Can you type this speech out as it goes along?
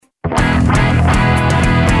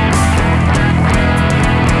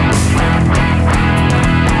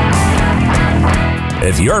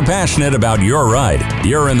If you're passionate about your ride,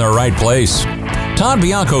 you're in the right place. Todd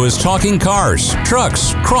Bianco is talking cars,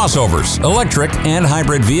 trucks, crossovers, electric and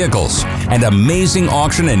hybrid vehicles, and amazing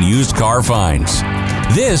auction and used car finds.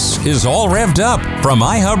 This is All Revved Up from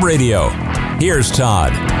iHub Radio. Here's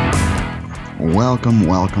Todd.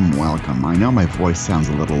 Welcome. I know my voice sounds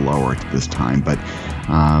a little lower at this time, but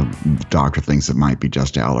the doctor thinks it might be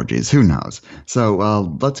just allergies. Who knows?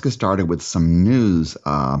 So let's get started with some news.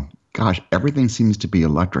 Gosh, everything seems to be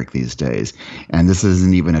electric these days, and this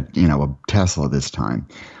isn't even a Tesla this time.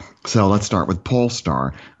 So let's start with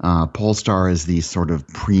Polestar. Polestar is the sort of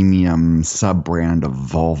premium sub-brand of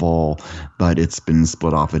Volvo, but it's been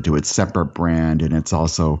split off into its separate brand, and it's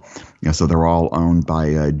also, so they're all owned by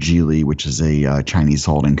Geely, which is a Chinese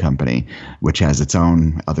holding company, which has its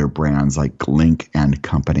own other brands like Lynk and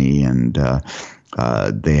Company, and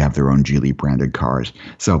they have their own Geely branded cars.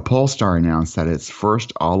 So Polestar announced that its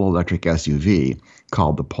first all-electric SUV,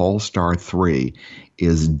 called the Polestar 3,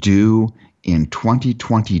 is due in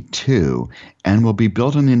 2022 and will be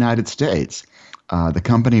built in the United States. The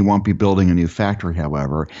company won't be building a new factory,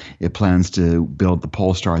 however. It plans to build the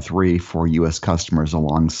Polestar 3 for U.S. customers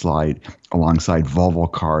alongside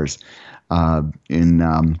Volvo cars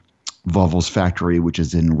in Volvo's factory, which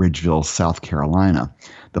is in Ridgeville, South Carolina.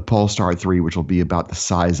 The Polestar 3, which will be about the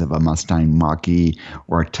size of a Mustang Mach-E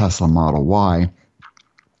or a Tesla Model Y,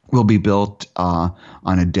 will be built on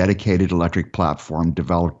a dedicated electric platform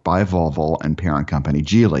developed by Volvo and parent company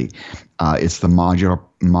Geely. It's the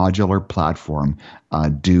modular platform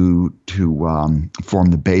due to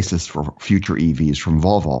form the basis for future EVs from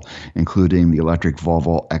Volvo, including the electric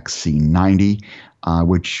Volvo XC90,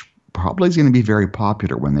 which probably is going to be very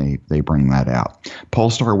popular when they bring that out.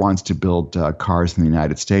 Polestar wants to build cars in the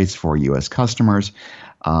United States for U.S. customers.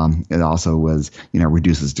 It also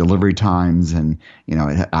reduces delivery times, and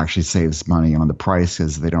it actually saves money on the price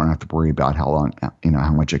because they don't have to worry about how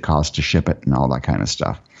much it costs to ship it and all that kind of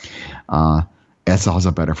stuff. It's also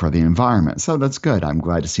better for the environment, so that's good. I'm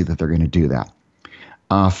glad to see that they're going to do that.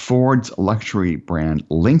 Ford's luxury brand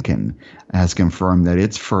Lincoln has confirmed that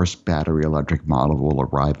its first battery electric model will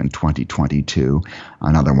arrive in 2022,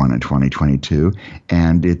 another one in 2022,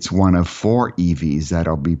 and it's one of 4 EVs that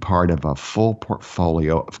will be part of a full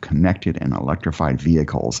portfolio of connected and electrified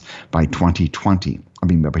vehicles by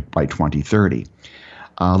 2030.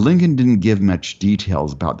 Lincoln didn't give much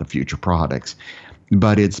details about the future products,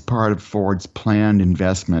 but it's part of Ford's planned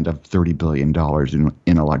investment of $30 billion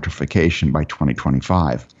in electrification by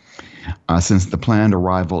 2025. Since the planned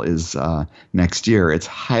arrival is next year, it's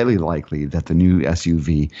highly likely that the new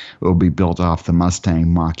SUV will be built off the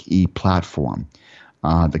Mustang Mach-E platform.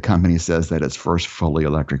 The company says that its first fully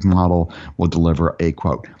electric model will deliver a,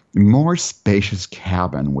 quote, more spacious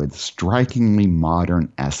cabin with strikingly modern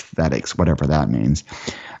aesthetics, whatever that means,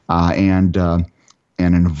 and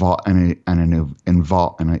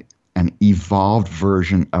an evolved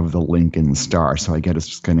version of the Lincoln Star. So I guess it's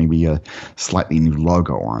just going to be a slightly new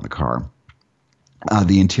logo on the car.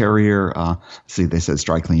 The interior, they said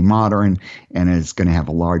strikingly modern, and it's going to have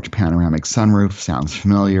a large panoramic sunroof. Sounds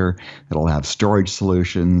familiar. It'll have storage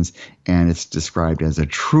solutions, and it's described as a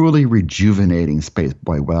truly rejuvenating space.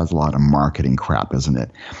 Boy, well, that's a lot of marketing crap, isn't it?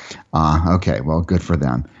 Okay, well, good for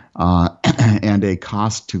them. And a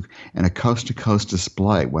coast-to-coast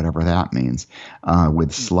display, whatever that means,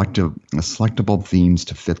 with selectable themes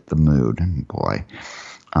to fit the mood. Boy,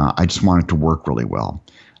 I just want it to work really well.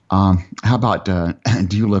 How about,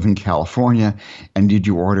 do you live in California, and did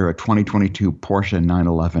you order a 2022 Porsche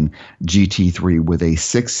 911 GT3 with a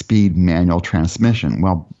 6-speed manual transmission?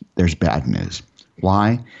 Well, there's bad news.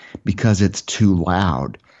 Why? Because it's too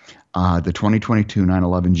loud. The 2022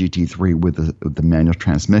 911 GT3 with the manual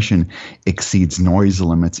transmission exceeds noise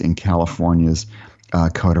limits in California's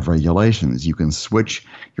Code of Regulations. You can switch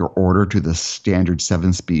your order to the standard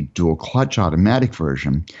 7-speed dual clutch automatic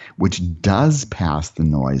version, which does pass the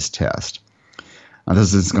noise test. Now,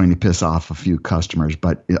 this is going to piss off a few customers,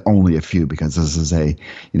 but only a few, because this is a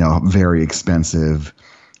very expensive,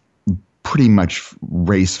 pretty much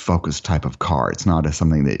race-focused type of car. It's not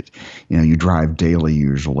something that you drive daily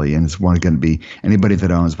usually, and it's going to be, anybody that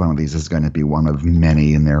owns one of these is going to be one of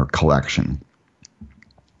many in their collection.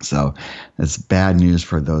 So it's bad news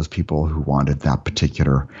for those people who wanted that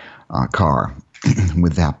particular car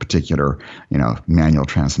with that particular manual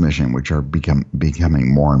transmission, which are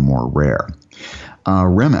becoming more and more rare.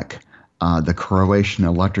 Rimac, the Croatian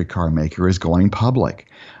electric car maker, is going public.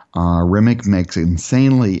 Rimac makes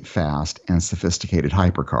insanely fast and sophisticated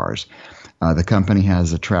hypercars. The company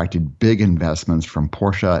has attracted big investments from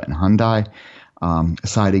Porsche and Hyundai.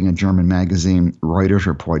 Citing a German magazine, Reuters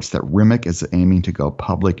reports that Rimac is aiming to go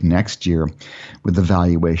public next year with a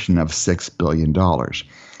valuation of $6 billion.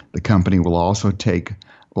 The company will also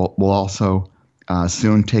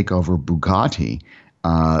soon take over Bugatti,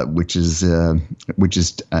 which is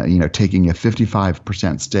taking a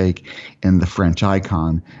 55% stake in the French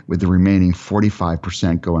icon, with the remaining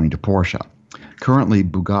 45% going to Porsche. Currently,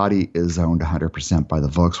 Bugatti is owned 100% by the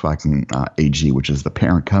Volkswagen AG, which is the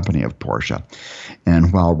parent company of Porsche.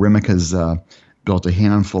 And while Rimac has built a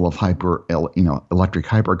handful of electric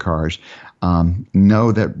hypercars,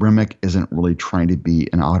 know that Rimac isn't really trying to be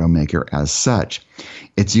an automaker as such.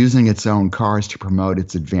 It's using its own cars to promote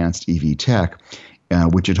its advanced EV tech,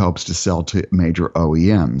 which it hopes to sell to major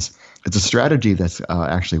OEMs. It's a strategy that's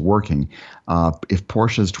actually working. If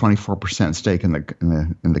Porsche's 24% stake in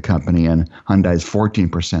the company and Hyundai's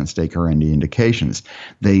 14% stake are any indications,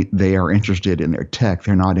 they are interested in their tech.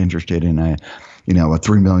 They're not interested in a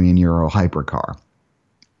 €3 million hypercar.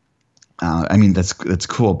 That's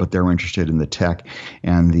cool, but they're interested in the tech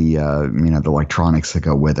and the electronics that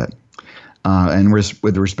go with it. And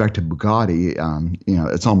with respect to Bugatti,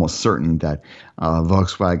 it's almost certain that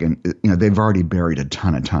Volkswagen, they've already buried a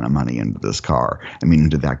ton of money into this car.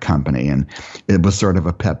 Into that company, and it was sort of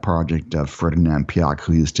a pet project of Ferdinand Piëch,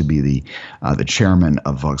 who used to be the chairman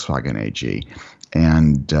of Volkswagen AG.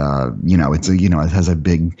 And it has a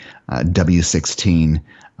big W16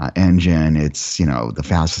 engine. It's the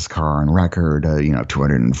fastest car on record.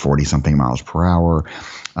 240 something miles per hour.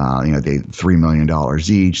 They $3 million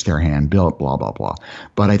each. They're hand built. Blah blah blah.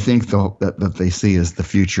 But I think that they see as the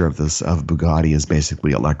future of Bugatti is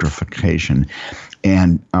basically electrification,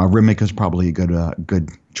 and Rimac is probably a good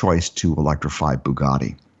choice to electrify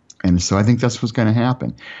Bugatti. And so I think that's what's going to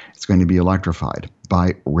happen. It's going to be electrified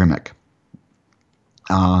by Rimac.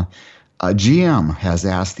 GM has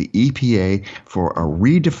asked the EPA for a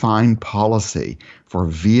redefined policy for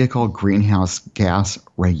vehicle greenhouse gas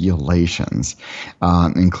regulations,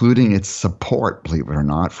 including its support, believe it or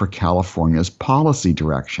not, for California's policy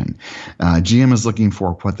direction. GM is looking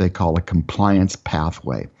for what they call a compliance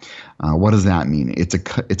pathway. What does that mean?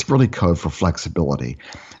 It's really code for flexibility.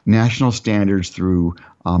 National standards through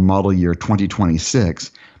model year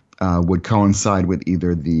 2026 would coincide with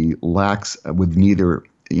either the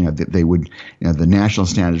the national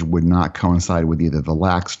standards would not coincide with either the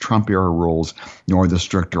lax Trump era rules nor the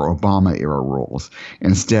stricter Obama era rules.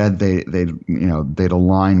 Instead, they'd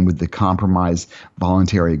align with the compromise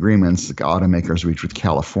voluntary agreements that automakers reached with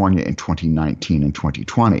California in 2019 and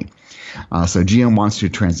 2020. So GM wants to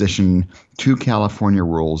transition to California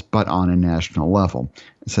rules, but on a national level.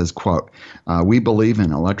 It says, quote, "We believe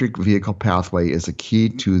an electric vehicle pathway is a key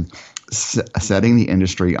to setting the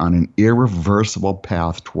industry on an irreversible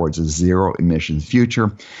path towards a zero-emissions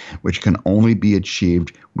future, which can only be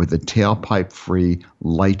achieved with a tailpipe-free,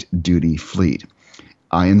 light-duty fleet."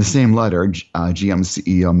 In the same letter, GM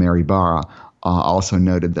CEO Mary Barra also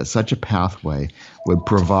noted that such a pathway would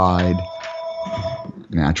provide,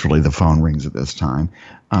 naturally the phone rings at this time,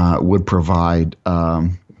 would provide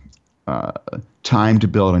time to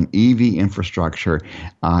build an EV infrastructure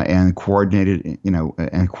and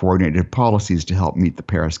coordinated policies to help meet the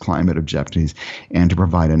Paris climate objectives, and to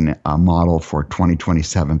provide a model for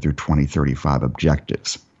 2027 through 2035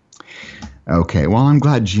 objectives. Okay, well, I'm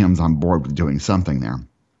glad GM's on board with doing something there.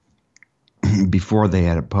 Before they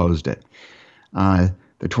had opposed it.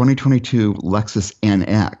 The 2022 Lexus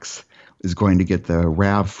NX is going to get the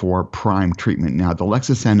RAV4 Prime treatment. Now, the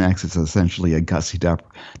Lexus NX is essentially a gussied-up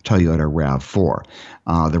Toyota RAV4.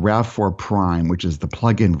 The RAV4 Prime, which is the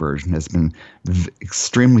plug-in version, has been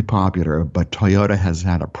extremely popular, but Toyota has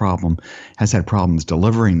had problems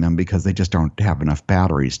delivering them because they just don't have enough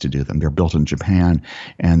batteries to do them. They're built in Japan,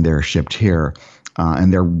 and they're shipped here.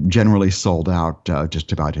 And they're generally sold out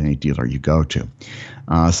just about any dealer you go to.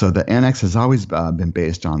 So the NX has always been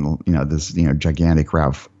based on this gigantic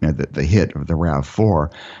RAV, the hit of the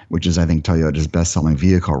RAV4, which is, I think, Toyota's best-selling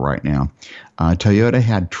vehicle right now. Toyota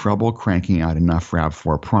had trouble cranking out enough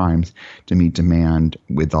RAV4 Primes to meet demand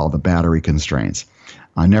with all the battery constraints.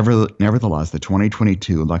 Nevertheless, the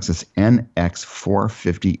 2022 Lexus NX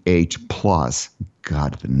 450h Plus,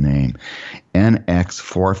 God, the name, NX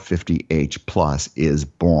 450h Plus is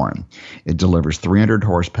born. It delivers 300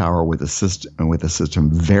 horsepower with a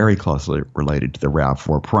system very closely related to the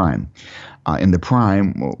RAV4 Prime. In the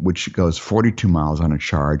Prime, which goes 42 miles on a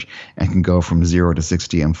charge and can go from 0 to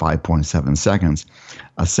 60 in 5.7 seconds,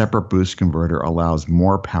 a separate boost converter allows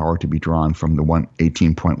more power to be drawn from the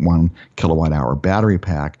 18.1 kilowatt-hour battery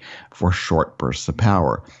pack for short bursts of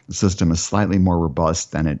power. The system is slightly more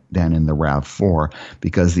robust than in the RAV4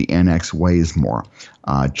 because the NX weighs weighs more.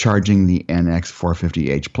 Charging the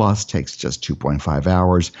NX450H Plus takes just 2.5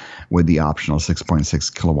 hours with the optional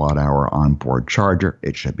 6.6 kilowatt hour onboard charger.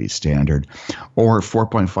 It should be standard, or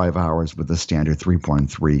 4.5 hours with the standard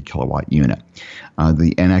 3.3 kilowatt unit.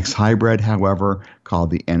 The NX Hybrid, however,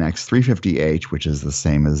 called the NX350H, which is the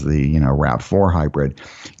same as the RAV4 Hybrid,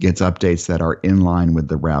 gets updates that are in line with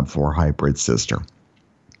the RAV4 Hybrid sister.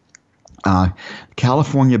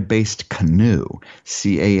 California-based Canoo,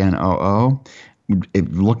 Canoo.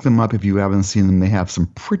 Look them up if you haven't seen them. They have some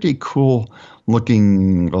pretty cool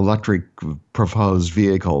looking electric proposed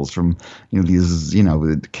vehicles from these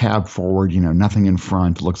cab forward, nothing in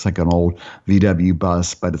front, looks like an old VW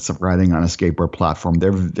bus, but it's riding on a skateboard platform.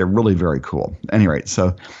 They're really very cool. Anyway,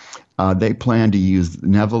 so they plan to use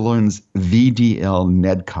Netherlands VDL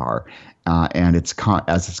Nedcar and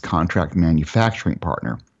as its contract manufacturing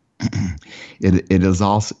partner.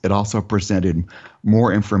 It also presented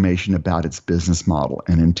more information about its business model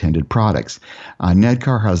and intended products.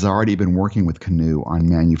 Nedcar has already been working with Canoo on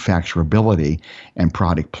manufacturability and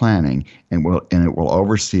product planning, and it will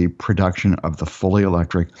oversee production of the fully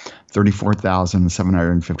electric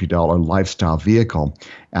 $34,750 lifestyle vehicle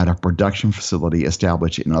at a production facility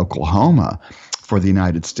established in Oklahoma for the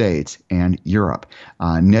United States and Europe.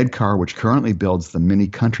 Nedcar, which currently builds the Mini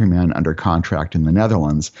Countryman under contract in the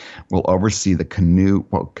Netherlands, will oversee the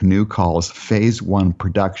what Canoo calls Phase 1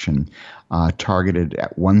 production, targeted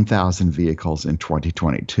at 1,000 vehicles in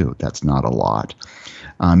 2022. That's not a lot.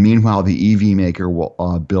 Meanwhile, the EV maker will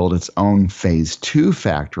build its own Phase 2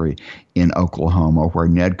 factory in Oklahoma, where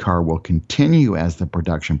Nedcar will continue as the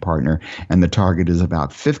production partner, and the target is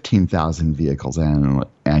about 15,000 vehicles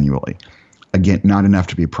annually. Again, not enough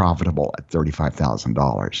to be profitable at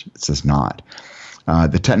 $35,000. It's just not.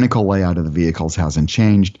 The technical layout of the vehicles hasn't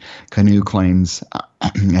changed. Canoo claims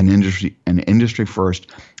an industry-first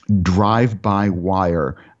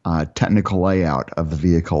drive-by-wire technical layout of the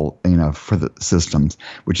vehicle, for the systems,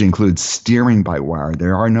 which includes steering by wire.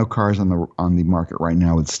 There are no cars on the market right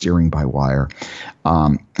now with steering by wire,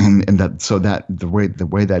 and that the way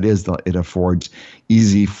that is, it affords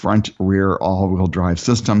easy front, rear, all-wheel drive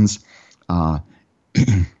systems.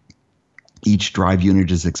 Each drive unit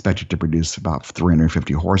is expected to produce about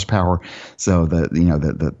 350 horsepower. So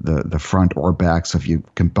the front or back. So if you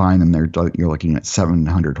combine them, you're looking at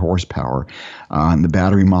 700 horsepower. And the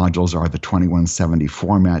battery modules are the 2170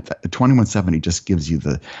 format. The 2170 just gives you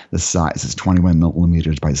the size. It's 21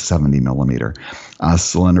 millimeters by 70 millimeter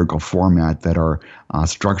cylindrical format that are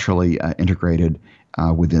structurally integrated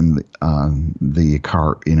within the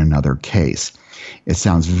car in another case. It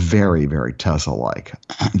sounds very, very Tesla-like.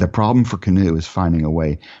 The problem for Canoo is finding a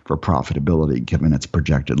way for profitability given its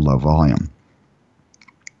projected low volume.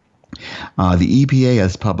 The EPA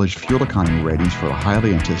has published fuel economy ratings for the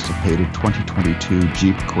highly anticipated 2022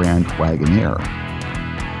 Jeep Grand Wagoneer.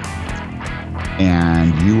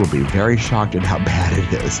 And you will be very shocked at how bad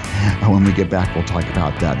it is. When we get back, we'll talk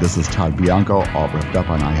about that. This is Todd Bianco, all wrapped up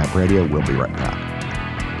on iHub Radio. We'll be right back.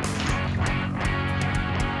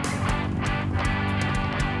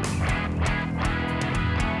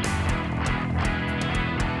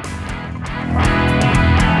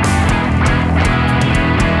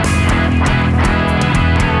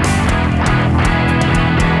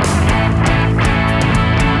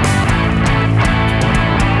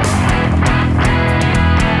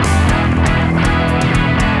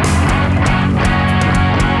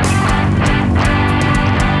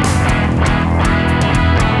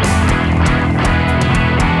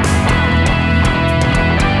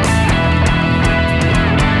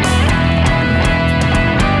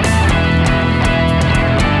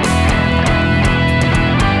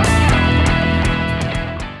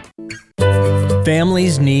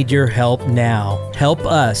 Families need your help now. Help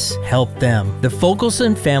us help them. The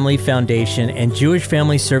Fulkelson Family Foundation and Jewish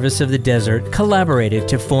Family Service of the Desert collaborated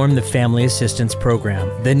to form the Family Assistance Program.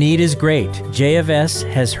 The need is great. JFS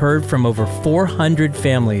has heard from over 400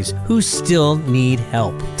 families who still need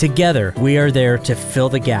help. Together, we are there to fill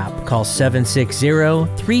the gap. Call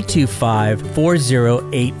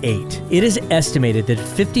 760-325-4088. It is estimated that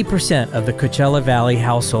 50% of the Coachella Valley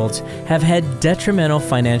households have had detrimental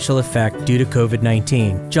financial effect due to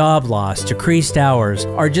COVID-19. Job loss, decreased hours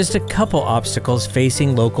are just a couple obstacles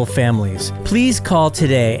facing local families. Please call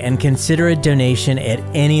today and consider a donation at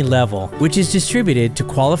any level, which is distributed to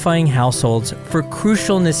qualifying households for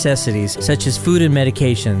crucial necessities such as food and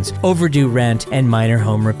medications, overdue rent, and minor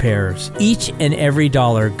home repairs. Each and every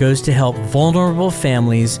dollar goes to help vulnerable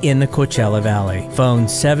families in the Coachella Valley. Phone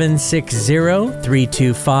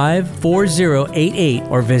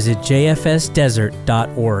 760-325-4088 or visit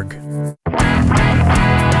jfsdesert.org.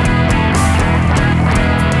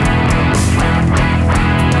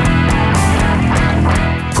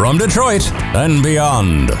 from Detroit and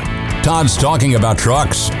beyond. Todd's talking about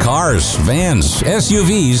trucks, cars, vans,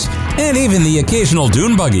 SUVs, and even the occasional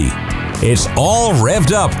dune buggy. It's all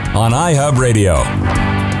revved up on iHub Radio.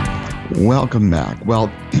 Welcome back. Well,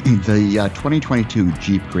 the 2022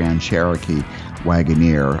 Jeep Grand Cherokee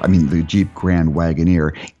the Jeep Grand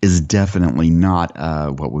Wagoneer is definitely not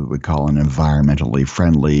what we would call an environmentally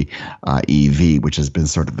friendly EV, which has been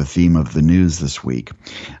sort of the theme of the news this week.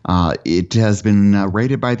 It has been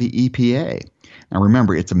rated by the EPA. Now,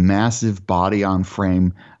 remember, it's a massive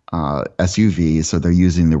body-on-frame SUV, so they're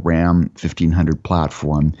using the Ram 1500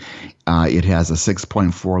 platform. It has a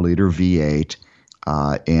 6.4-liter V8,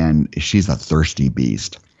 and she's a thirsty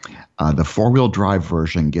beast. The four-wheel drive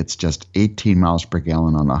version gets just 18 miles per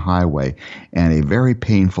gallon on the highway and a very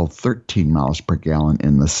painful 13 miles per gallon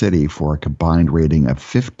in the city for a combined rating of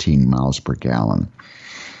 15 miles per gallon.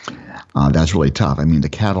 That's really tough. I mean, the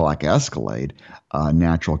Cadillac Escalade, a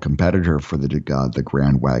natural competitor for the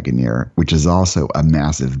Grand Wagoneer, which is also a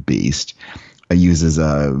massive beast, uses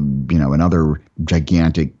another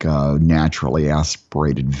gigantic naturally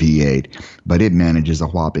aspirated V8, but it manages a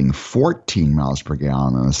whopping 14 miles per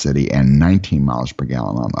gallon in the city and 19 miles per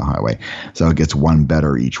gallon on the highway. So it gets one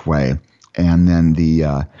better each way. And then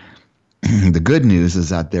the good news is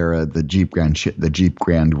that the Jeep Grand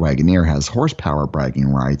Wagoneer has horsepower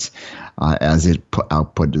bragging rights, as it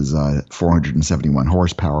output is 471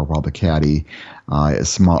 horsepower, while the Caddy, a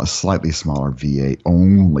slightly smaller V8,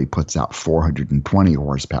 only puts out 420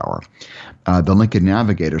 horsepower. The Lincoln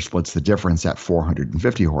Navigator splits the difference at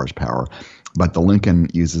 450 horsepower, but the Lincoln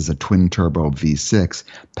uses a twin-turbo V6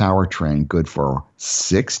 powertrain good for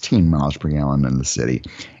 16 miles per gallon in the city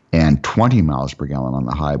and 20 miles per gallon on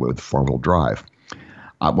the highway with four-wheel drive.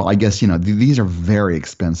 Well, I guess, these are very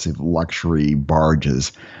expensive luxury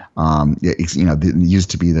barges. It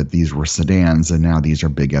used to be that these were sedans, and now these are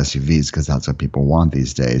big SUVs because that's what people want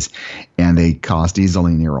these days. And they cost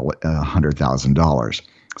easily near $100,000.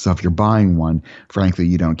 So if you're buying one, frankly,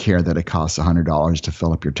 you don't care that it costs $100 to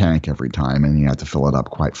fill up your tank every time, and you have to fill it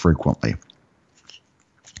up quite frequently.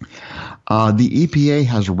 The EPA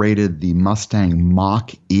has rated the Mustang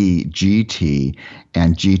Mach-E GT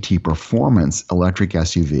and GT Performance electric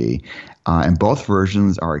SUV, and both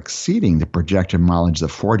versions are exceeding the projected mileage that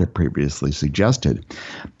Ford had previously suggested.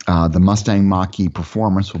 The Mustang Mach-E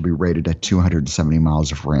Performance will be rated at 270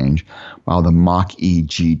 miles of range, while the Mach-E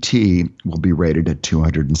GT will be rated at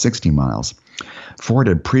 260 miles. Ford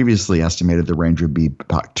had previously estimated the range would be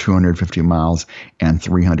about 250 miles and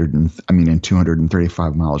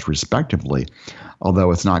 235 miles respectively,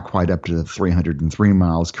 although it's not quite up to the 303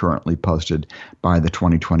 miles currently posted by the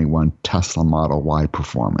 2021 Tesla Model Y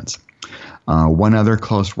Performance. One other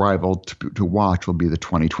close rival to watch will be the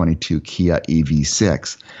 2022 Kia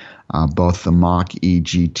EV6. Both the Mach-E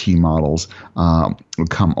GT models will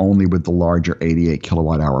come only with the larger 88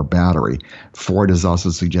 kilowatt-hour battery. Ford has also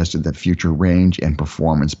suggested that future range and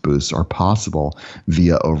performance boosts are possible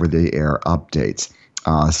via over-the-air updates.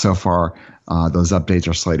 So far, those updates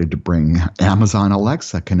are slated to bring Amazon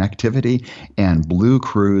Alexa connectivity and Blue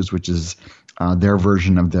Cruise, which is their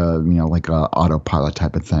version of the, like a autopilot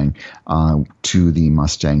type of thing, to the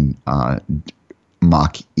Mustang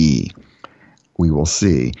Mach-E. We will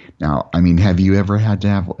see. Now, have you ever had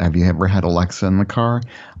Alexa in the car?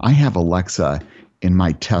 I have Alexa in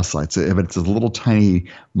my Tesla. It's a little tiny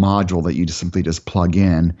module that you simply plug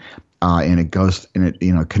in, and it goes and it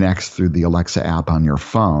connects through the Alexa app on your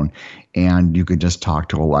phone, and you can just talk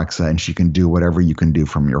to Alexa, and she can do whatever you can do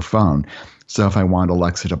from your phone. So if I want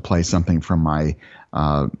Alexa to play something from my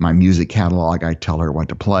music catalog, I tell her what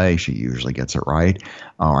to play. She usually gets it right.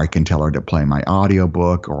 Or I can tell her to play my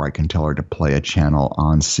audiobook, or I can tell her to play a channel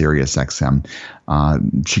on Sirius XM.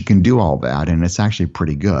 She can do all that, and it's actually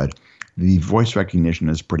pretty good. The voice recognition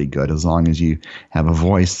is pretty good as long as you have a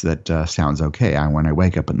voice that sounds okay. When I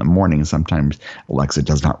wake up in the morning, sometimes Alexa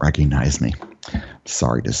does not recognize me.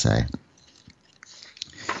 Sorry to say.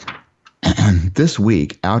 This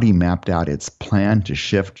week, Audi mapped out its plan to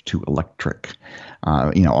shift to electric,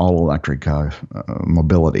 all electric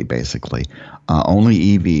mobility, basically.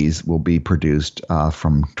 Only EVs will be produced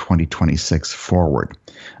from 2026 forward.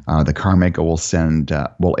 The car maker will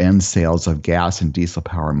end sales of gas and diesel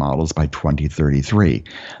power models by 2033.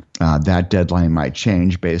 That deadline might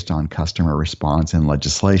change based on customer response and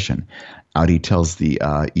legislation. Audi sells the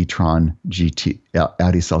e-tron GT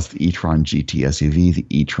SUV, the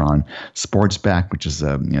e-tron Sportsback, which is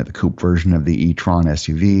the coupe version of the e-tron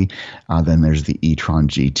SUV. Then there's the e-tron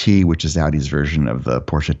GT, which is Audi's version of the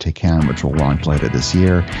Porsche Taycan, which will launch later this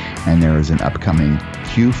year. And there is an upcoming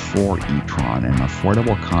Q4 e-tron, an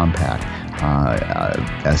affordable compact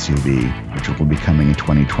SUV, which will be coming in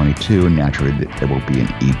 2022, and naturally there will be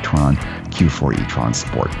an e-tron, Q4 e-tron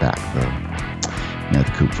Sportback, the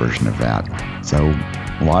coupe version of that. So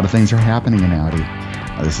a lot of things are happening in Audi.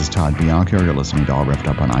 This is Todd Bianco. You're listening to All Revved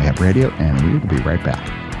Up on iHub Radio, and we will be right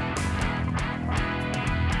back.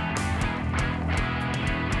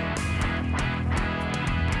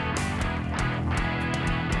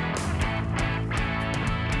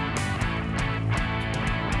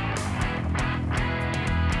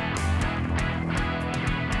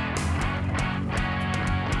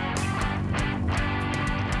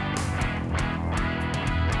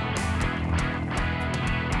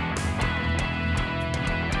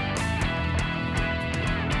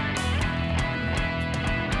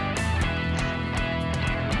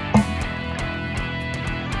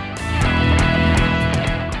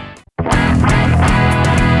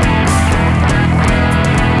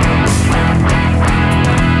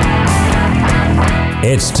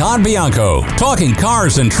 It's Todd Bianco, talking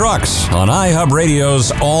cars and trucks on iHub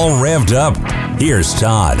Radio's All Revved Up. Here's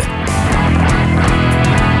Todd.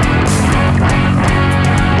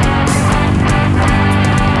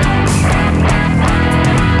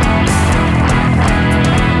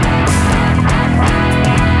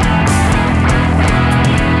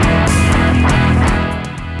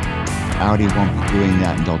 Audi won't be doing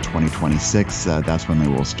that until 2026. That's when they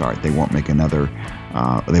will start. They won't make another.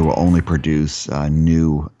 They will only produce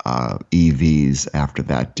new EVs after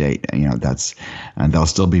that date. And they'll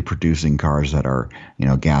still be producing cars that are,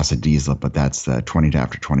 gas or diesel, but that's after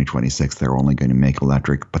 2026. They're only going to make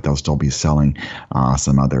electric, but they'll still be selling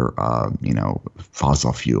some other,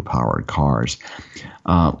 fossil fuel powered cars.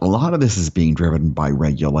 A lot of this is being driven by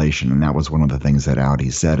regulation, and that was one of the things that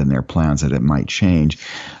Audi said in their plans, that it might change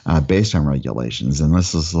based on regulations. And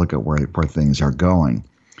let's just look at where things are going.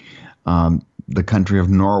 The country of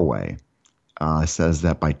Norway says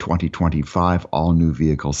that by 2025, all new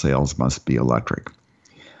vehicle sales must be electric.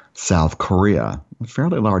 South Korea, a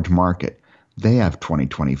fairly large market, they have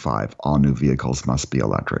 2025, all new vehicles must be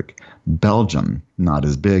electric. Belgium, not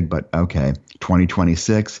as big, but okay,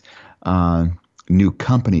 2026, new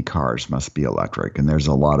company cars must be electric. And there's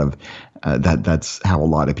a lot of that's how a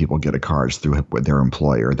lot of people get a car, is through their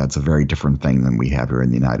employer. That's a very different thing than we have here in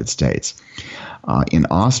the United States. In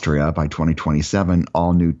Austria, by 2027,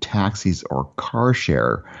 all new taxis or car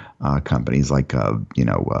share companies like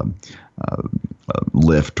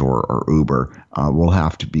Lyft or Uber will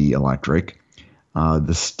have to be electric.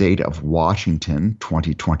 The state of Washington,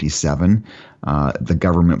 2027, the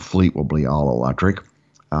government fleet will be all electric.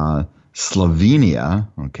 Slovenia,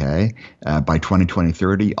 by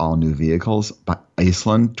 2030, all new vehicles.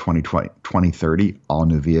 Iceland, 2030, all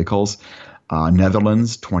new vehicles.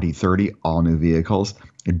 Netherlands, 2030, all new vehicles.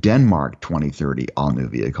 Denmark, 2030, all new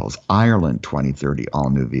vehicles. Ireland, 2030, all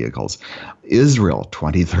new vehicles. Israel,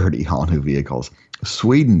 2030, all new vehicles.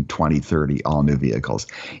 Sweden, 2030, all new vehicles.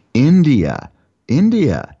 India,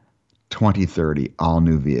 2030, all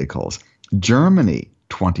new vehicles. Germany,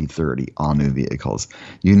 2030, all new vehicles.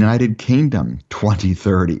 United Kingdom,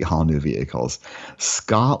 2030, all new vehicles.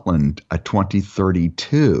 Scotland,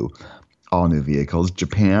 2032, all new vehicles.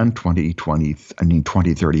 Japan,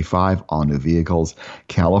 2035, all new vehicles.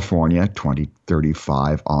 California,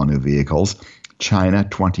 2035, all new vehicles. China,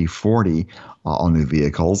 2040, all new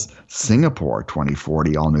vehicles. Singapore,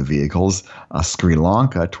 2040, all new vehicles. Sri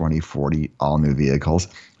Lanka, 2040, all new vehicles.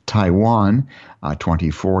 Taiwan,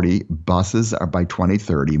 2040, buses are by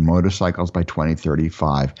 2030, motorcycles by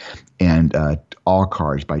 2035, and all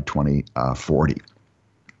cars by 2040.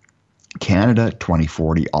 Canada,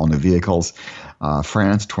 2040, all new vehicles.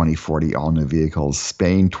 France, 2040, all new vehicles.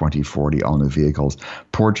 Spain, 2040, all new vehicles.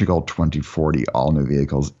 Portugal, 2040, all new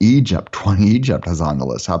vehicles. Egypt is on the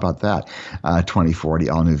list. How about that? 2040,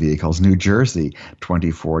 all new vehicles. New Jersey,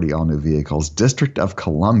 2040, all new vehicles. District of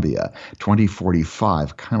Columbia,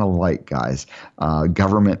 2045, kind of light, guys.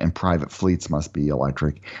 Government and private fleets must be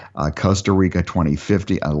electric. Costa Rica,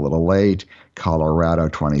 2050, a little late. Colorado,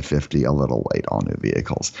 2050, a little late, all new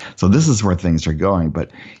vehicles. So this is where things are going.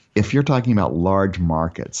 But if you're talking about large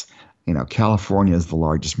markets, California is the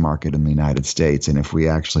largest market in the United States. And if we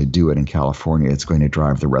actually do it in California, it's going to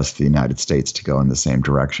drive the rest of the United States to go in the same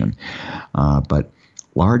direction. But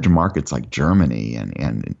large markets like Germany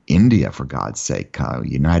and India, for God's sake,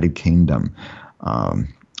 United Kingdom,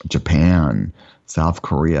 Japan, South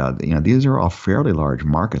Korea, these are all fairly large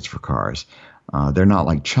markets for cars. They're not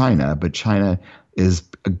like China, but China is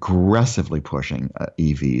aggressively pushing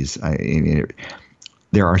EVs.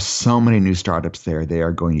 There are so many new startups there. They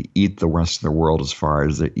are going to eat the rest of the world as far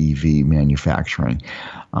as the EV manufacturing.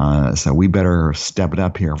 So we better step it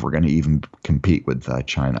up here if we're going to even compete with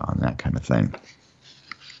China on that kind of thing.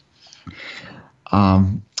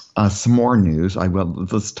 Some more news.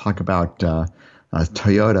 Let's talk about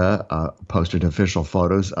Toyota posted official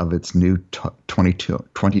photos of its new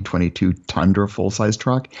 2022 Tundra full-size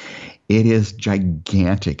truck. It is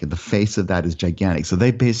gigantic. The face of that is gigantic. So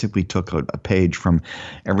they basically took a page from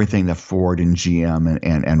everything that Ford and GM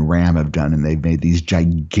and Ram have done, and they've made these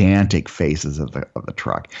gigantic faces of the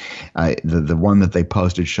truck. The one that they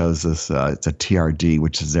posted shows this. It's a TRD,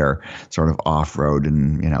 which is their sort of off-road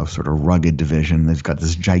and sort of rugged division. They've got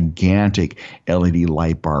this gigantic LED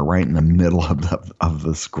light bar right in the middle of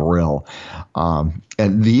this grille.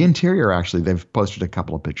 And the interior, actually, they've posted a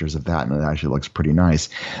couple of pictures of that, and it actually looks pretty nice.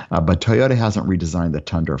 But Toyota hasn't redesigned the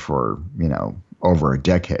Tundra for over a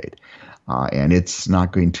decade, and it's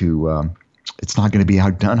not going to be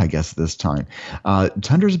outdone, I guess, this time.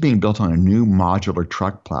 Tundra is being built on a new modular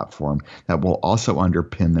truck platform that will also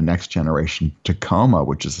underpin the next generation Tacoma,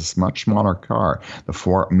 which is a much smaller car. Much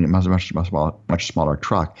smaller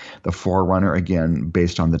truck. The 4Runner, again,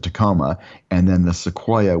 based on the Tacoma, and then the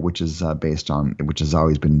Sequoia, which has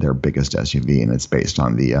always been their biggest SUV, and it's based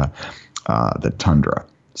on the Tundra.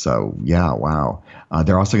 So yeah, wow.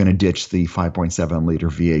 They're also going to ditch the 5.7 liter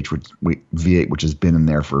V8, which has been in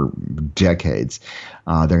there for decades.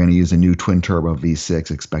 They're going to use a new twin turbo V6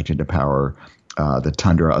 expected to power the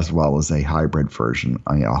Tundra, as well as a hybrid version,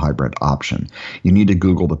 a hybrid option. You need to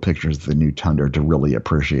Google the pictures of the new Tundra to really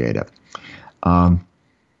appreciate it. And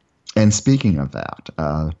speaking of that,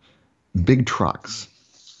 big trucks.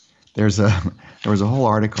 There was a whole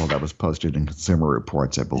article that was posted in Consumer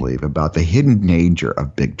Reports, I believe, about the hidden danger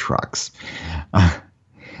of big trucks.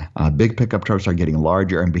 Big pickup trucks are getting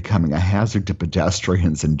larger and becoming a hazard to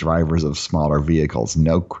pedestrians and drivers of smaller vehicles.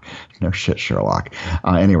 No shit, Sherlock.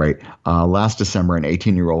 At any rate, last December, an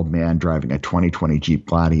 18-year-old man driving a 2020 Jeep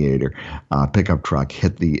Gladiator pickup truck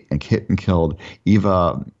hit and killed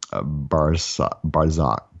Eva Barzka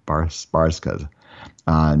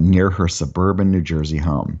near her suburban New Jersey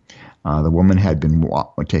home. The woman had been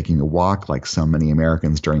taking a walk like so many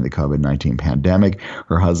Americans during the COVID-19 pandemic.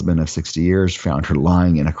 Her husband of 60 years found her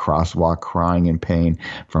lying in a crosswalk, crying in pain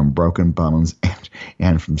from broken bones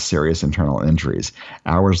and from serious internal injuries.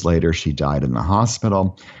 Hours later, she died in the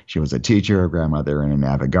hospital. She was a teacher, a grandmother, and an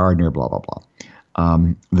avid gardener, blah, blah, blah.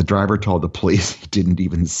 The driver told the police he didn't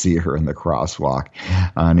even see her in the crosswalk,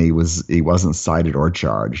 and he wasn't cited or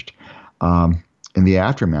charged. In the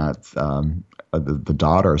aftermath, the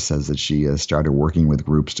daughter says that she started working with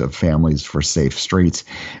groups of families for safe streets,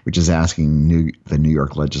 which is asking the New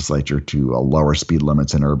York legislature to lower speed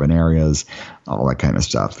limits in urban areas, all that kind of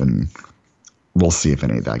stuff. And we'll see if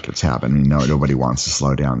any of that gets happening. Nobody wants to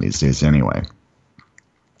slow down these days anyway.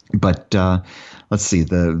 But let's see.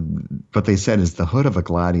 What they said is the hood of a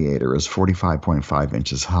Gladiator is 45.5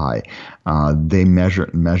 inches high. They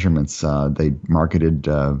measurements. They marketed.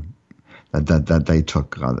 That they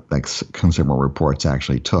took, like Consumer Reports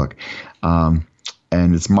actually took. And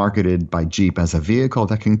it's marketed by Jeep as a vehicle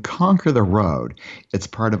that can conquer the road. It's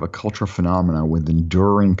part of a cultural phenomenon with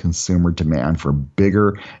enduring consumer demand for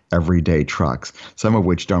bigger, everyday trucks, some of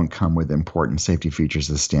which don't come with important safety features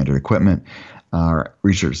as standard equipment.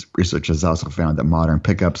 Research has also found that modern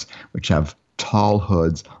pickups, which have tall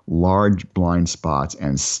hoods, large blind spots,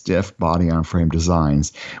 and stiff body-on-frame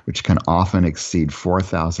designs, which can often exceed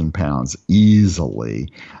 4,000 pounds easily,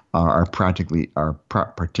 are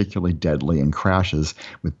particularly deadly in crashes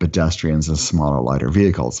with pedestrians and smaller, lighter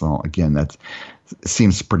vehicles. Well, again, that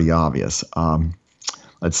seems pretty obvious.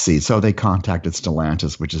 Let's see. So they contacted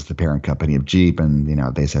Stellantis, which is the parent company of Jeep, and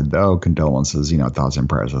they said, "Oh, condolences, thoughts and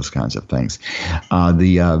prayers, those kinds of things."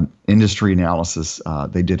 The industry analysis,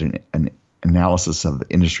 they did an analysis of the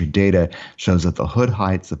industry data shows that the hood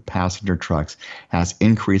heights of passenger trucks has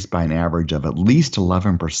increased by an average of at least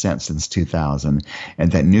 11% since 2000,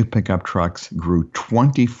 and that new pickup trucks grew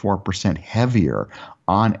 24% heavier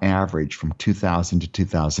on average from 2000 to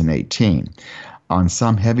 2018. On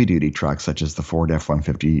some heavy-duty trucks, such as the Ford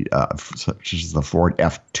F-150, such as the Ford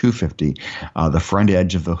F-250, the front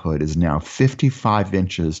edge of the hood is now 55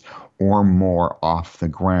 inches or more off the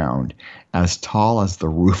ground, as tall as the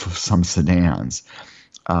roof of some sedans.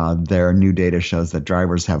 Their new data shows that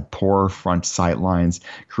drivers have poorer front sight lines,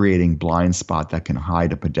 creating blind spot that can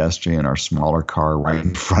hide a pedestrian or smaller car right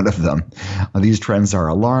in front of them. These trends are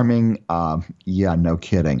alarming. Yeah, no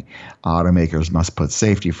kidding. Automakers must put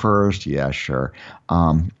safety first. Yeah, sure.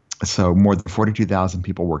 So more than 42,000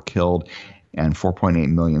 people were killed and 4.8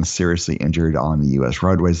 million seriously injured on the U.S.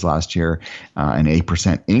 roadways last year, an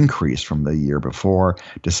 8% increase from the year before,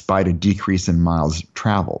 despite a decrease in miles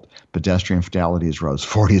traveled. Pedestrian fatalities rose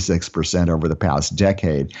 46% over the past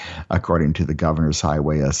decade, according to the Governor's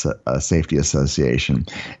Highway Safety Association.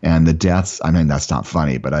 And the deaths, I mean, that's not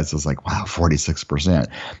funny, but I was just like, wow, 46%.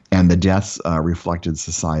 And the deaths reflected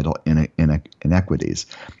societal inequities.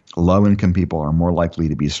 Low-income people are more likely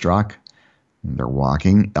to be struck. They're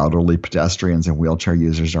walking. Elderly pedestrians and wheelchair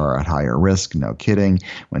users are at higher risk, no kidding,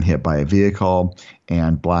 when hit by a vehicle.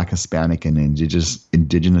 And Black, Hispanic, and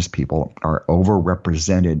indigenous people are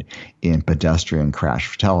overrepresented in pedestrian crash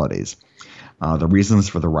fatalities. The reasons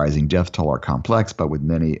for the rising death toll are complex, but with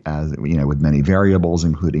many variables,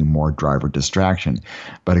 including more driver distraction.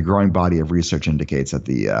 But a growing body of research indicates that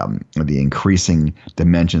the increasing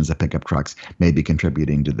dimensions of pickup trucks may be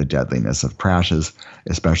contributing to the deadliness of crashes,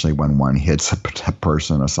 especially when one hits a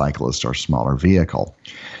person, a cyclist, or smaller vehicle.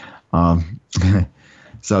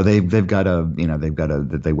 So they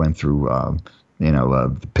went through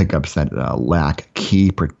pickups that lack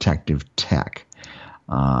key protective tech.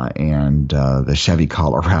 And the Chevy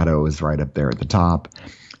Colorado is right up there at the top.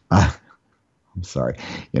 I'm sorry,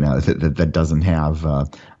 that doesn't have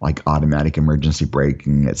like automatic emergency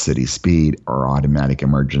braking at city speed, or automatic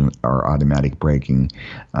braking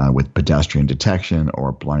with pedestrian detection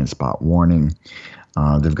or blind spot warning.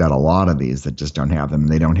 They've got a lot of these that just don't have them.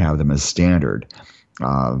 They don't have them as standard.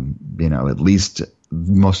 At least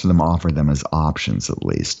most of them offer them as options, at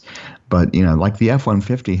least. But, like the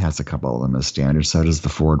F-150 has a couple of them as standard. So does the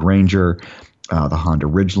Ford Ranger. The Honda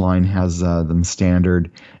Ridgeline has them standard,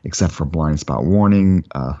 except for blind spot warning.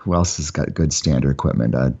 Who else has got good standard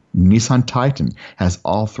equipment? Nissan Titan has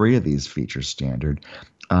all three of these features standard.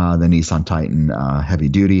 The Nissan Titan Heavy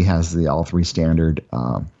Duty has all three standard.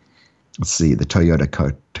 Let's see, the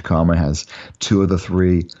Toyota Tacoma has two of the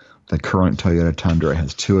three. The current Toyota Tundra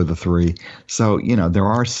has two of the three. So, there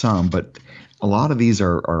are some, but a lot of these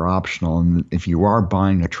are optional. And if you are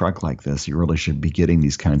buying a truck like this, you really should be getting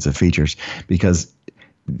these kinds of features, because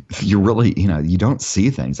you really, you don't see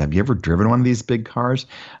things. Have you ever driven one of these big cars?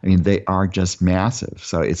 I mean, they are just massive.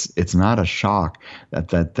 So it's not a shock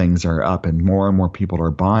that things are up, and more people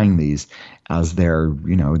are buying these as their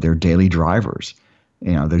daily drivers.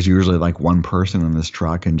 There's usually like one person in this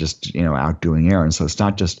truck and just, out doing errands. So it's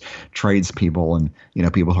not just tradespeople and,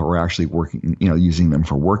 people who are actually working, using them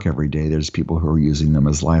for work every day. There's people who are using them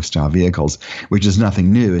as lifestyle vehicles, which is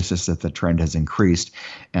nothing new. It's just that the trend has increased.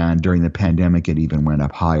 And during the pandemic, it even went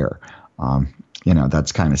up higher.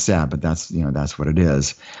 That's kind of sad, but that's what it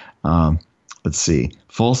is. Let's see.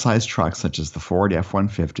 Full-size trucks such as the Ford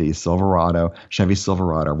F-150, Silverado, Chevy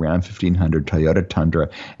Silverado, Ram 1500, Toyota Tundra,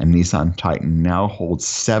 and Nissan Titan now hold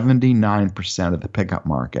 79% of the pickup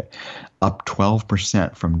market, up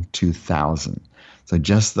 12% from 2000. So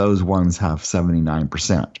just those ones have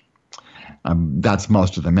 79%. That's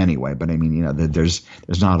most of them anyway. But I mean, there's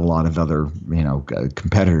not a lot of other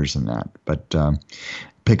competitors in that. But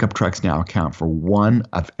pickup trucks now account for 1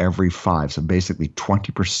 of every 5, so basically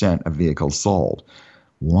 20% of vehicles sold.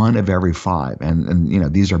 1 of every 5,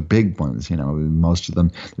 and these are big ones. Most of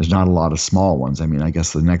them. There's not a lot of small ones. I mean, I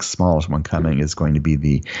guess the next smallest one coming is going to be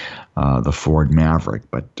the Ford Maverick,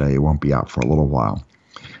 but it won't be out for a little while.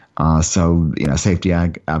 So safety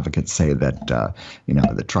advocates say that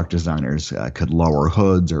the truck designers could lower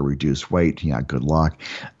hoods or reduce weight. Yeah, good luck.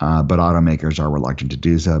 But automakers are reluctant to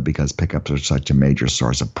do so because pickups are such a major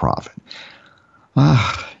source of profit.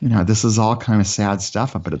 This is all kind of sad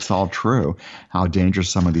stuff, but it's all true, how dangerous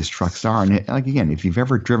some of these trucks are. And again, if you've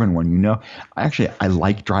ever driven one, I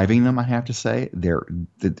like driving them, I have to say.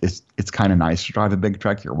 It's kind of nice to drive a big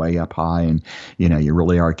truck. You're way up high and, you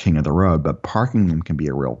really are king of the road, but parking them can be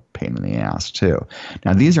a real pain in the ass too.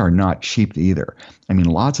 Now, these are not cheap either. I mean,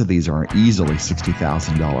 lots of these are easily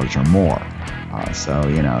 $60,000 or more.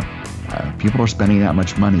 People are spending that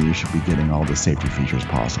much money, you should be getting all the safety features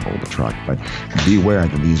possible with the truck. But beware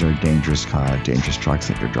that these are dangerous trucks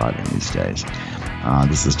that you're driving these days.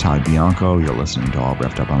 This is Todd Bianco. You're listening to All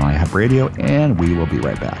Revved Up on iHub Radio, and we will be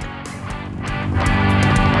right back.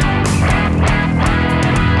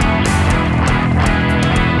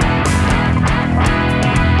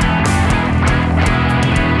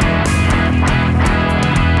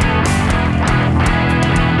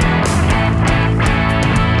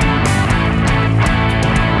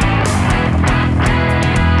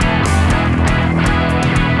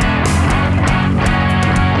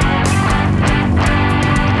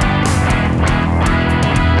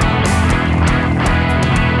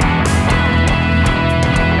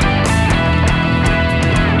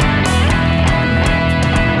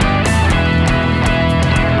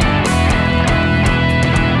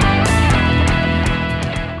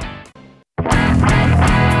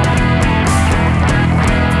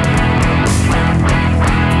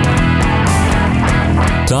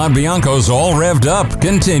 Todd Bianco's All Revved Up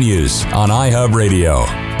continues on iHub Radio.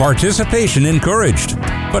 Participation encouraged,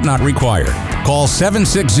 but not required. Call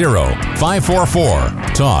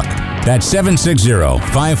 760-544-TALK. That's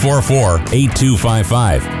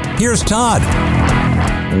 760-544-8255. Here's Todd.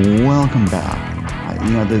 Welcome back.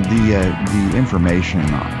 The information,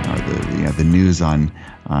 the news on,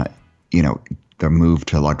 the move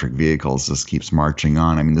to electric vehicles just keeps marching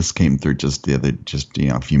on. I mean, this came through just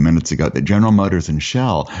a few minutes ago. That General Motors and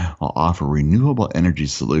Shell will offer renewable energy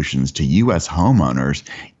solutions to U.S. homeowners,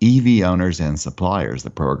 EV owners, and suppliers. The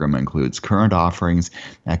program includes current offerings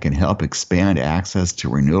that can help expand access to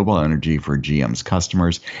renewable energy for GM's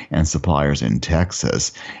customers and suppliers in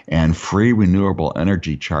Texas, and free renewable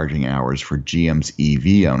energy charging hours for GM's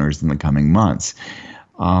EV owners in the coming months.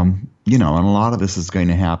 And a lot of this is going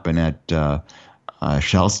to happen at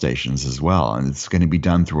Shell stations as well. And it's going to be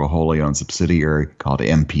done through a wholly owned subsidiary called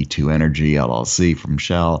MP2 Energy, LLC, from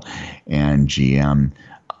Shell and GM.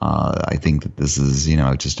 I think that this is,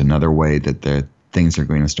 just another way that the things are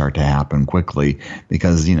going to start to happen quickly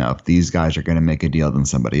because, if these guys are going to make a deal, then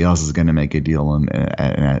somebody else is going to make a deal, and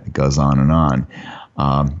it goes on and on.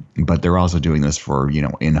 But they're also doing this for,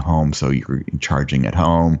 in-home, so you're charging at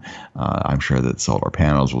home. I'm sure that solar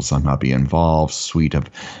panels will somehow be involved, suite of,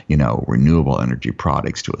 renewable energy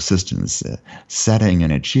products to assist in setting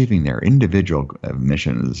and achieving their individual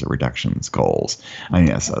emissions reductions goals. I mean,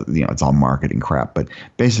 yes, it's all marketing crap, but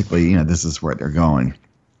basically, this is where they're going.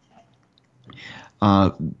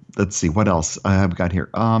 Let's see, what else I've got here?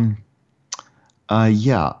 Are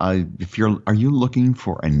you looking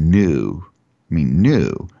for a new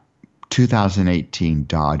 2018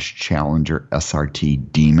 Dodge Challenger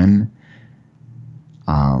SRT Demon?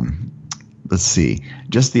 Let's see.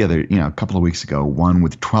 Just the other, a couple of weeks ago, one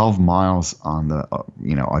with 12 miles on the,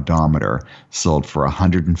 odometer sold for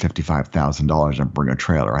 $155,000 and bring a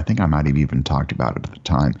trailer. I think I might have even talked about it at the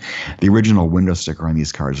time. The original window sticker on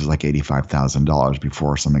these cars was like $85,000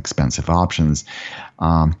 before some expensive options.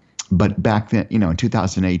 But back then, in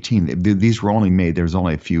 2018, these were only made. There was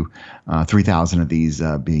only a few, 3,000 of these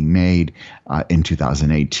being made. In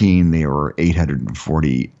 2018, they were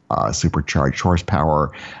 840 supercharged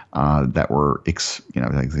horsepower that were,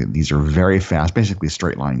 these are very fast, basically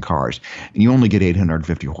straight line cars. And you only get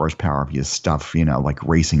 850 horsepower if you stuff, like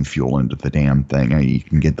racing fuel into the damn thing. You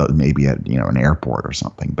can get those maybe at, an airport or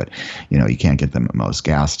something, but, you can't get them at most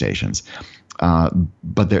gas stations.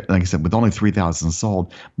 But like I said, with only 3,000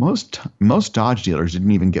 sold, most Dodge dealers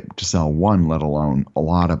didn't even get to sell one, let alone a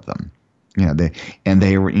lot of them. They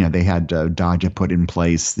had Dodge had put in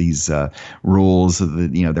place these rules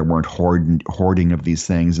that there weren't hoarding of these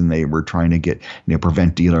things, and they were trying to get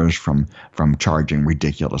prevent dealers from charging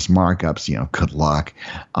ridiculous markups. Good luck.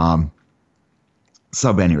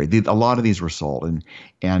 So anyway, a lot of these were sold,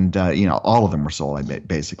 and all of them were sold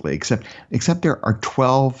basically, except there are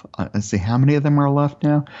 12. Let's see, how many of them are left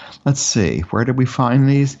now? Let's see, where did we find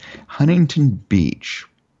these? Huntington Beach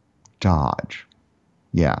Dodge.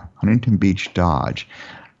 Yeah, Huntington Beach Dodge.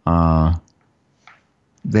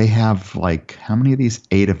 They have how many of these?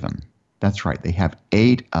 8 of them. That's right. They have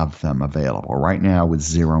 8 of them available right now with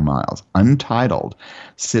 0 miles, untitled,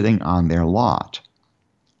 sitting on their lot.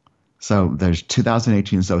 So there's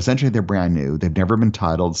 2018. So essentially, they're brand new. They've never been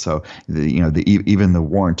titled. So even the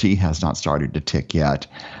warranty has not started to tick yet,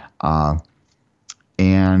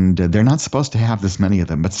 and they're not supposed to have this many of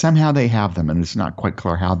them. But somehow they have them, and it's not quite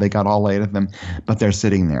clear how they got all 8 of them. But they're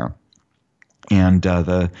sitting there. And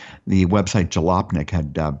the website Jalopnik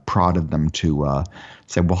had prodded them to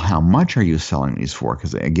say, well, how much are you selling these for?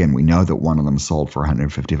 Because, again, we know that one of them sold for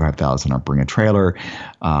 $155,000 on Bring a Trailer.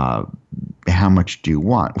 How much do you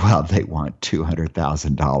want? Well, they want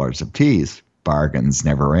 $200,000 apiece. Bargains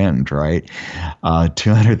never end, right?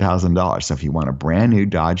 $200,000. So if you want a brand new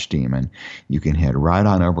Dodge Demon, you can head right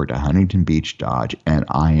on over to Huntington Beach Dodge, and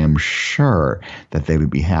I am sure that they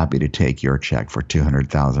would be happy to take your check for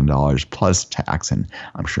 $200,000 plus tax, and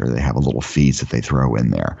I'm sure they have a little fees that they throw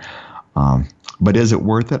in there. But is it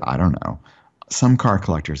worth it? I don't know. Some car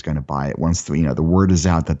collector is going to buy it once the word is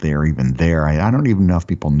out that they are even there. I don't even know if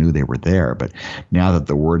people knew they were there, but now that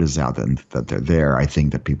the word is out that they're there, I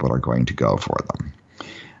think that people are going to go for them.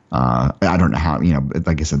 I don't know how,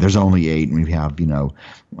 like I said, there's only 8, and we have, 3 or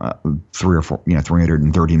 4,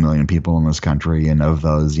 330 million people in this country. And of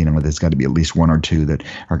those, there's got to be at least 1 or 2 that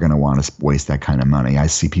are going to want to waste that kind of money. I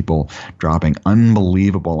see people dropping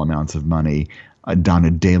unbelievable amounts of money done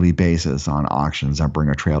a daily basis on auctions on Bring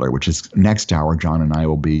a Trailer, which is next hour. John and I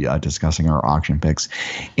will be discussing our auction picks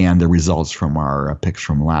and the results from our picks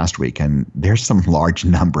from last week. And there's some large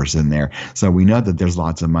numbers in there. So we know that there's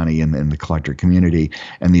lots of money in the collector community,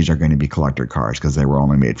 and these are going to be collector cars because they were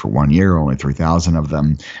only made for 1 year, only 3,000 of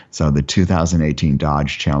them. So the 2018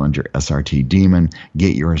 Dodge Challenger SRT Demon,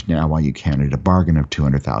 get yours now while you can at a bargain of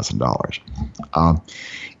 $200,000.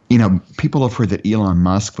 People have heard that Elon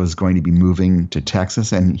Musk was going to be moving to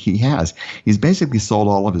Texas, and he has. He's basically sold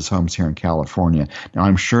all of his homes here in California. Now,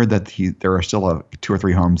 I'm sure that there are still 2 or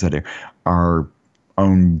 3 homes that are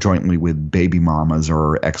owned jointly with baby mamas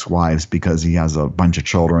or ex-wives because he has a bunch of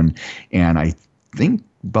children, and I think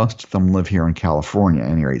most of them live here in California at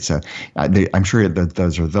any rate. So I'm sure that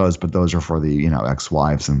those, but those are for the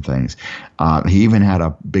ex-wives and things. He even had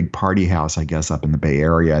a big party house, I guess, up in the Bay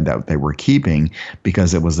Area that they were keeping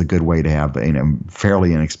because it was a good way to have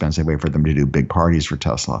fairly inexpensive way for them to do big parties for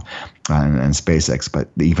Tesla and SpaceX. But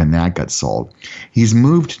even that got sold. He's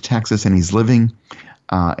moved to Texas and he's living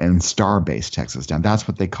in Starbase, Texas. Now that's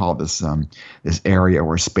what they call this area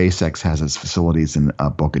where SpaceX has its facilities in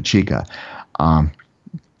Boca Chica.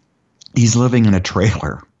 He's living in a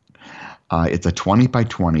trailer. It's a 20 by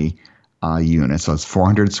 20 unit, so it's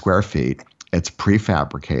 400 square feet. It's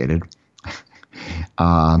prefabricated.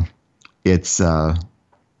 It's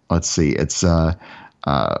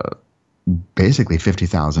basically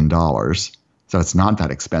 $50,000. So it's not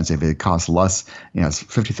that expensive. It costs less.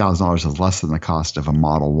 $50,000 is less than the cost of a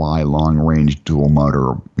Model Y long-range dual-motor,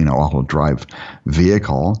 all-wheel drive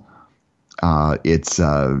vehicle. It's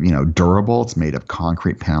durable. It's made of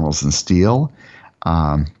concrete panels and steel.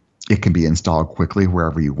 It can be installed quickly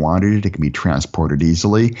wherever you wanted it. It can be transported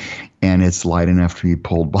easily, and it's light enough to be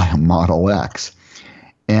pulled by a Model X.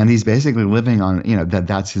 And he's basically living on,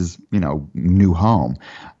 that's his, new home.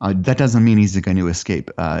 That doesn't mean he's going to escape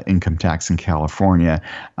income tax in California.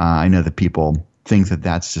 I know that people think that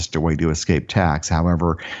that's just a way to escape tax.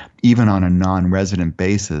 However, even on a non-resident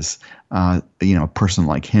basis, a person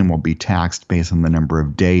like him will be taxed based on the number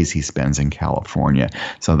of days he spends in California.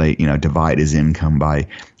 So they, divide his income by,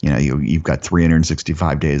 you've got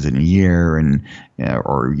 365 days in a year, and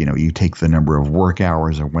or you take the number of work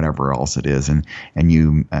hours or whatever else it is, and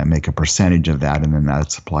you make a percentage of that, and then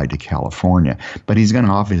that's applied to California. But he's going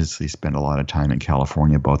to obviously spend a lot of time in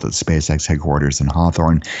California, both at SpaceX headquarters in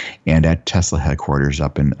Hawthorne and at Tesla headquarters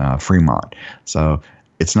up in Fremont. So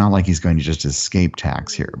it's not like he's going to just escape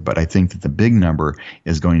tax here, but I think that the big number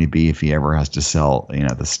is going to be if he ever has to sell,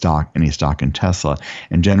 any stock in Tesla.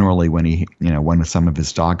 And generally, when some of his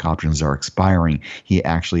stock options are expiring, he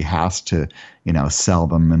actually has to, sell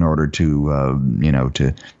them in order to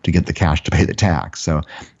get the cash to pay the tax. So,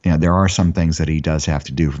 there are some things that he does have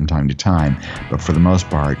to do from time to time, but for the most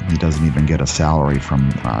part, he doesn't even get a salary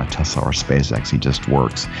from Tesla or SpaceX. He just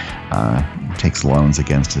works, takes loans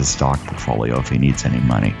against his stock portfolio if he needs any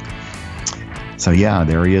money. So yeah,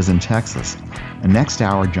 there he is in Texas. And next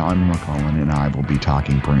hour, John McClellan and I will be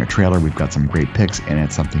talking Bring a Trailer. We've got some great picks, and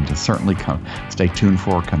it's something to certainly stay tuned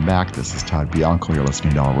for. Come back. This is Todd Bianco. You're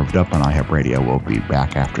listening to All Revved Up on iHeart Radio. We'll be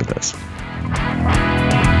back after this.